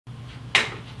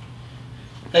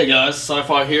Hey guys,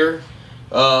 Sci-Fi here.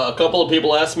 A couple of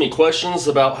people asked me questions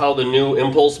about how the new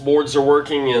impulse boards are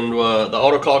working and the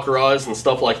auto Caulker eyes and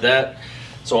stuff like that.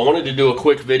 So I wanted to do a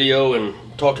quick video and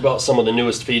talk about some of the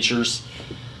newest features.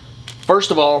 First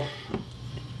of all,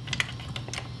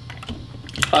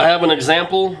 I have an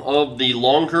example of the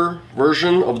longer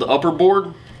version of the upper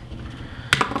board,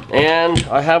 and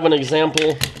I have an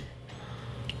example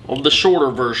of the shorter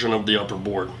version of the upper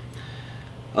board.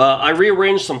 I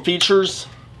rearranged some features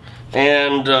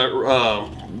and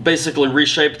basically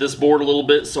reshaped this board a little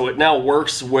bit so it now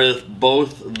works with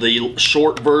both the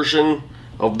short version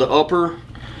of the upper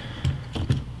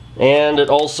and it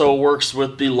also works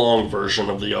with the long version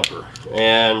of the upper,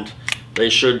 and they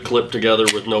should clip together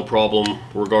with no problem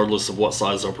regardless of what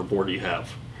size upper board you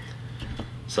have.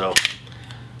 So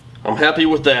I'm happy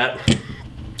with that.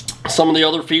 Some of the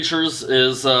other features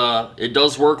is it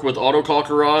does work with auto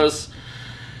Caulker eyes.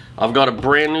 I've got a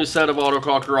brand new set of auto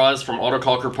Caulker eyes from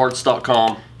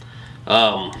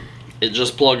autocaulkerparts.com. It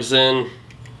just plugs in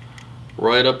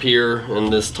right up here in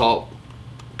this top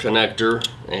connector,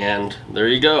 and there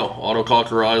you go. Auto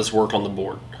Caulker eyes work on the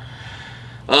board.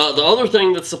 The other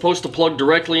thing that's supposed to plug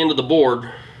directly into the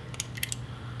board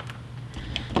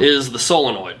is the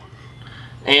solenoid.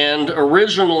 And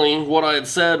originally what I had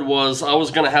said was I was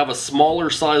going to have a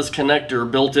smaller size connector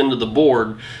built into the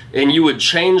board, and you would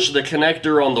change the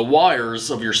connector on the wires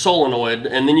of your solenoid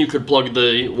and then you could plug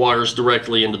the wires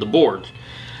directly into the board.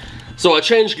 So I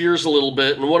changed gears a little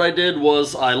bit, and what I did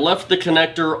was I left the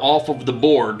connector off of the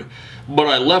board, but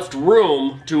I left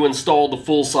room to install the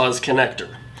full size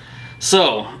connector.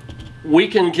 So we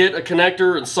can get a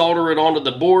connector and solder it onto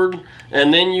the board,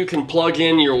 and then you can plug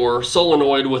in your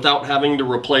solenoid without having to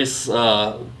replace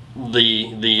the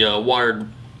wired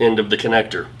end of the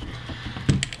connector.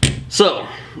 So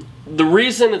the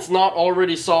reason it's not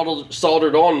already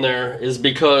soldered on there is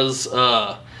because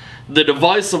the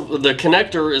device of the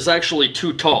connector is actually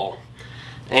too tall,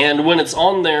 and when it's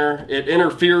on there it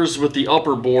interferes with the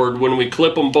upper board. When we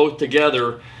clip them both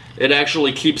together, it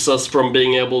actually keeps us from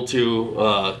being able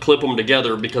to clip them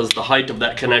together because the height of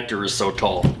that connector is so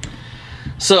tall.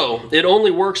 So it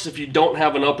only works if you don't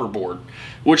have an upper board,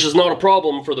 which is not a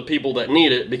problem for the people that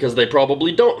need it because they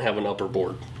probably don't have an upper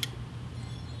board.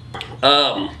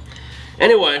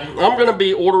 Anyway, I'm going to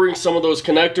be ordering some of those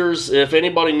connectors. If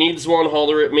anybody needs one,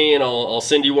 holler at me and I'll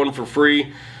send you one for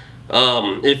free.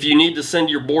 If you need to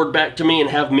send your board back to me and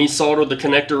have me solder the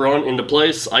connector on into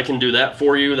place, I can do that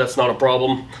for you. That's not a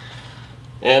problem.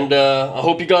 And I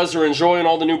hope you guys are enjoying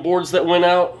all the new boards that went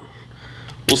out.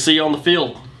 We'll see you on the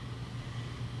field.